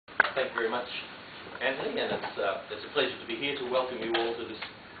Thank you very much, Anthony, and it's a pleasure to be here to welcome you all to this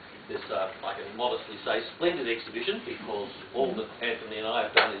I can modestly say, splendid exhibition, because all that Anthony and I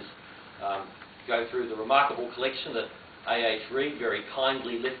have done is go through the remarkable collection that A.H. Reid very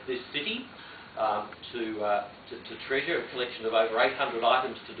kindly left this city to treasure, a collection of over 800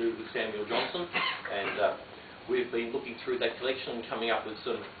 items to do with Samuel Johnson, and we've been looking through that collection and coming up with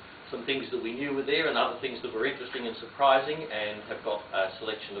some things that we knew were there and other things that were interesting and surprising, and have got a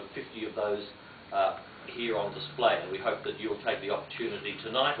selection of 50 of those here on display. And we hope that you'll take the opportunity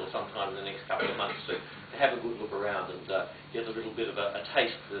tonight or sometime in the next couple of months to have a good look around and get a little bit of a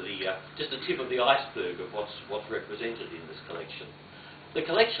taste for just the tip of the iceberg of what's represented in this collection. The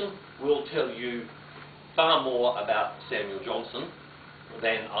collection will tell you far more about Samuel Johnson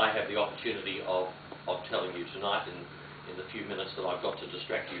than I have the opportunity of telling you tonight in the few minutes that I've got to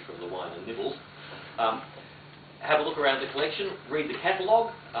distract you from the wine and nibbles. Have a look around the collection, read the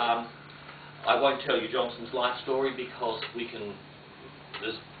catalogue. I won't tell you Johnson's life story because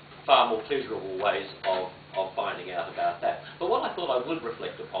there's far more pleasurable ways of finding out about that. But what I thought I would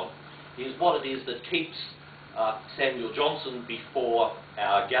reflect upon is what it is that keeps Samuel Johnson before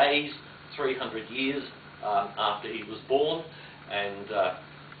our gaze 300 years after he was born, and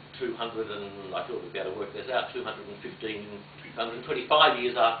 200 and, I thought we'd be able to work this out, 225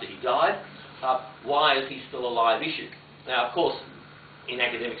 years after he died. Why is he still alive issue? Now, of course, in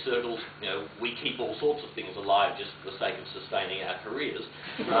academic circles, we keep all sorts of things alive just for the sake of sustaining our careers.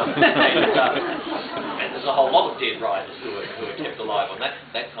 And there's a whole lot of dead writers who are kept alive on that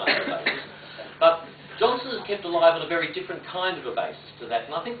kind of basis. But Johnson is kept alive on a very different kind of a basis to that,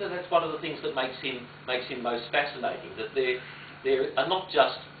 and I think that that's one of the things that makes him most fascinating, that there are not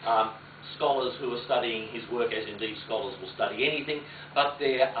just scholars who are studying his work, as indeed scholars will study anything, but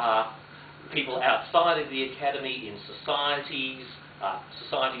there are people outside of the academy in societies,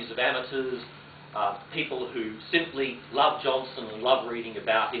 societies of amateurs, people who simply love Johnson and love reading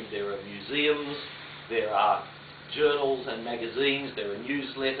about him. There are museums, there are journals and magazines, there are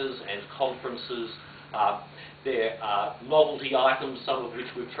newsletters and conferences, there are novelty items, some of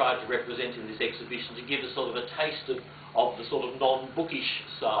which we've tried to represent in this exhibition to give us sort of a taste of the sort of non-bookish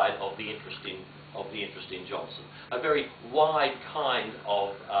side of the interest in Johnson. A very wide kind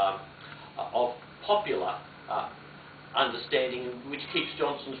of popular understanding which keeps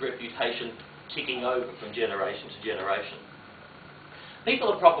Johnson's reputation ticking over from generation to generation.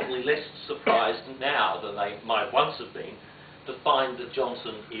 People are probably less surprised now than they might once have been to find that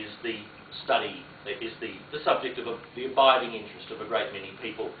Johnson is the subject of the abiding interest of a great many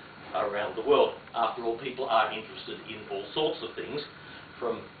people around the world. After all, people are interested in all sorts of things,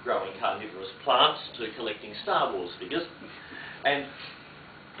 from growing carnivorous plants to collecting Star Wars figures, and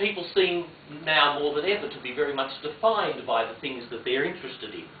people seem now more than ever to be very much defined by the things that they're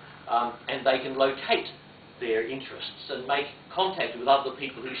interested in, and they can locate their interests and make contact with other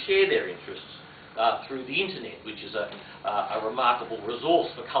people who share their interests through the internet, which is a remarkable resource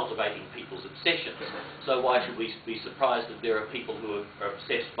for cultivating people's obsessions. So why should we be surprised that there are people who are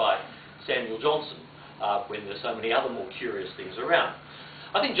obsessed by Samuel Johnson when there's so many other more curious things around?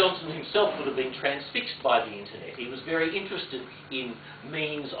 I think Johnson himself would have been transfixed by the internet. He was very interested in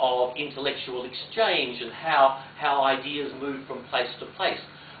means of intellectual exchange and how ideas move from place to place.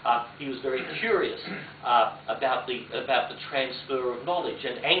 He was very curious about the transfer of knowledge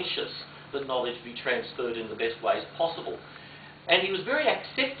and anxious that knowledge be transferred in the best ways possible. And he was very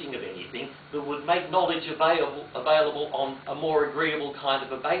accepting of anything that would make knowledge available on a more agreeable kind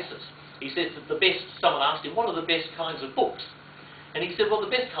of a basis. He says that someone asked him, what are the best kinds of books? And he said, well, the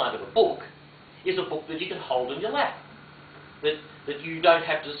best kind of a book is a book that you can hold in your lap, that you don't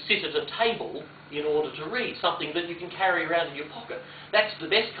have to sit at a table in order to read, something that you can carry around in your pocket. That's the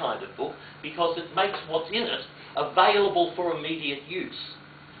best kind of book because it makes what's in it available for immediate use.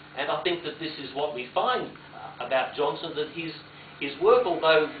 And I think that this is what we find about Johnson, that his work,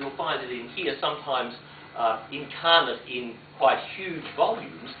 although you'll find it in here sometimes incarnate in quite huge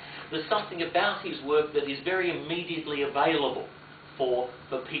volumes, there's something about his work that is very immediately available for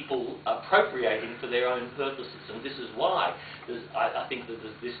people appropriating for their own purposes. And this is why I think that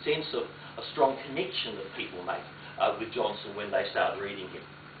there's this sense of a strong connection that people make with Johnson when they start reading him.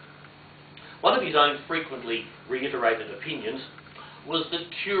 One of his own frequently reiterated opinions was that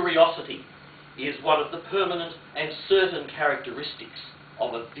curiosity is one of the permanent and certain characteristics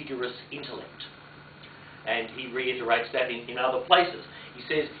of a vigorous intellect. And he reiterates that in other places. He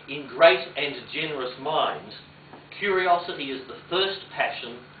says, in great and generous minds, curiosity is the first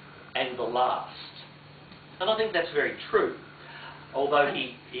passion and the last. And I think that's very true. Although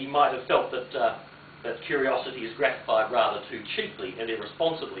he might have felt that that curiosity is gratified rather too cheaply and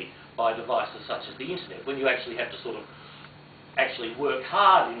irresponsibly by devices such as the internet, when you actually have to sort of actually work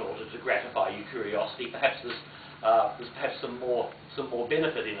hard in order to gratify your curiosity. Perhaps there's perhaps some more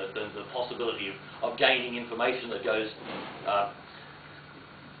benefit in it than the possibility of gaining information that goes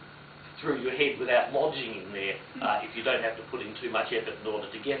through your head without lodging in there if you don't have to put in too much effort in order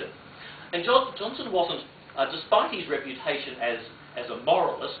to get it. And Johnson wasn't, despite his reputation as a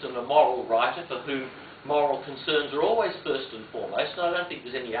moralist and a moral writer for whom moral concerns are always first and foremost, and I don't think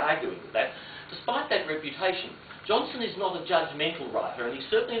there's any arguing with that, despite that reputation, Johnson is not a judgmental writer, and he's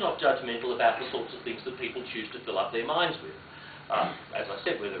certainly not judgmental about the sorts of things that people choose to fill up their minds with. As I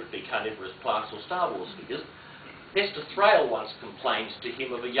said, whether it be carnivorous plants or Star Wars figures. Hester Thrale once complained to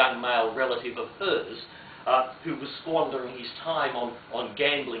him of a young male relative of hers who was squandering his time on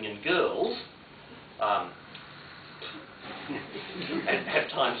gambling and girls. And have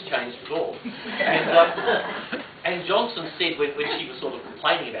times changed at all? And Johnson said, when she was sort of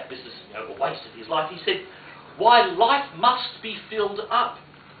complaining about this as a waste of his life, he said, "Why, life must be filled up,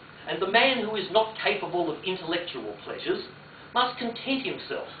 and the man who is not capable of intellectual pleasures must content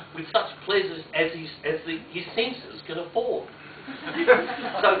himself with such pleasures as his senses can afford."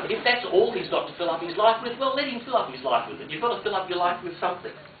 So if that's all he's got to fill up his life with, well, let him fill up his life with it. You've got to fill up your life with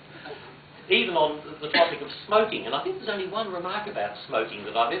something. Even on the topic of smoking, and I think there's only one remark about smoking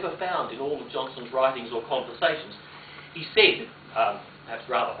that I've ever found in all of Johnson's writings or conversations. He said, perhaps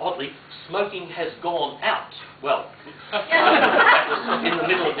rather oddly, smoking has gone out. Well, that was in the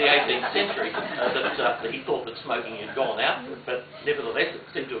middle of the 18th century that he thought that smoking had gone out, but nevertheless it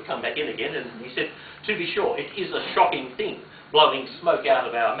seemed to have come back in again, and he said, to be sure, it is a shocking thing, blowing smoke out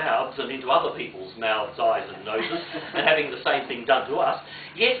of our mouths and into other people's mouths, eyes and noses, and having the same thing done to us,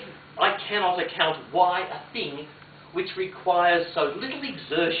 yet I cannot account why a thing which requires so little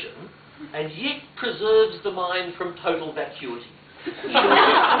exertion and yet preserves the mind from total vacuity should have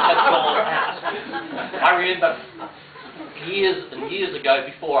gone out. I remember years and years ago,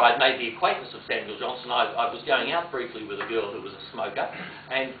 before I'd made the acquaintance of Samuel Johnson, I was going out briefly with a girl who was a smoker,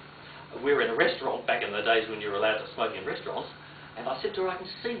 and we were in a restaurant back in the days when you were allowed to smoke in restaurants, and I said to her, "I can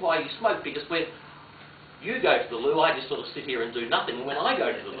see why you smoke, because when you go to the loo, I just sort of sit here and do nothing, and when I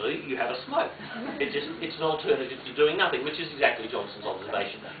go to the loo, you have a smoke." It's an alternative to doing nothing, which is exactly Johnson's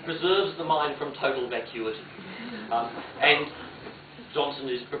observation. Preserves the mind from total vacuity. And Johnson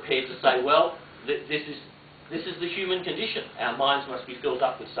is prepared to say, well, this is the human condition. Our minds must be filled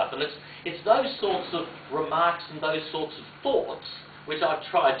up with stuff. And it's those sorts of remarks and those sorts of thoughts which I've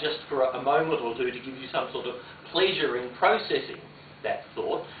tried just for a moment or two to give you some sort of pleasure in processing that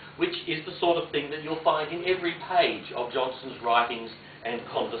thought, which is the sort of thing that you'll find in every page of Johnson's writings and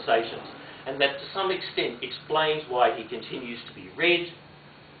conversations, and that to some extent explains why he continues to be read,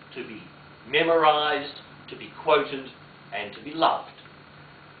 to be memorised, to be quoted, and to be loved.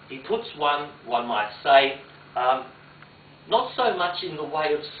 He puts one might say, not so much in the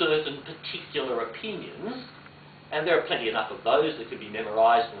way of certain particular opinions, and there are plenty enough of those that can be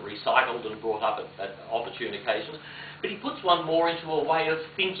memorised and recycled and brought up at opportune occasions, but he puts one more into a way of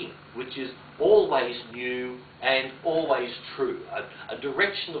thinking, which is always new and always true, a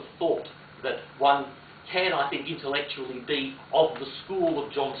direction of thought that one can, I think, intellectually be of the school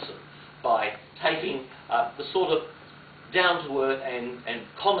of Johnson by taking the sort of down-to-earth and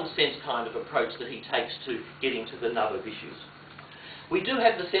common-sense kind of approach that he takes to getting to the nub of issues. We do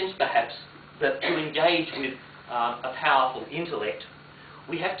have the sense, perhaps, that to engage with a powerful intellect,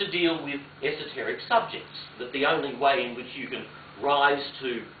 we have to deal with esoteric subjects, that the only way in which you can rise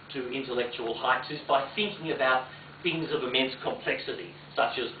to intellectual heights is by thinking about things of immense complexity,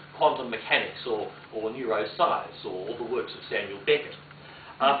 such as quantum mechanics or neuroscience or the works of Samuel Beckett.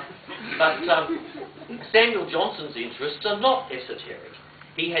 But Samuel Johnson's interests are not esoteric.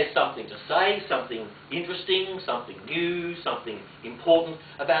 He has something to say, something interesting, something new, something important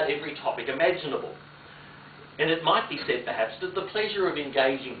about every topic imaginable. And it might be said, perhaps, that the pleasure of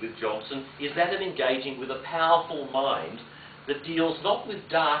engaging with Johnson is that of engaging with a powerful mind that deals not with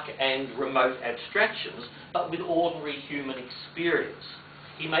dark and remote abstractions, but with ordinary human experience.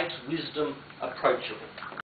 He makes wisdom approachable.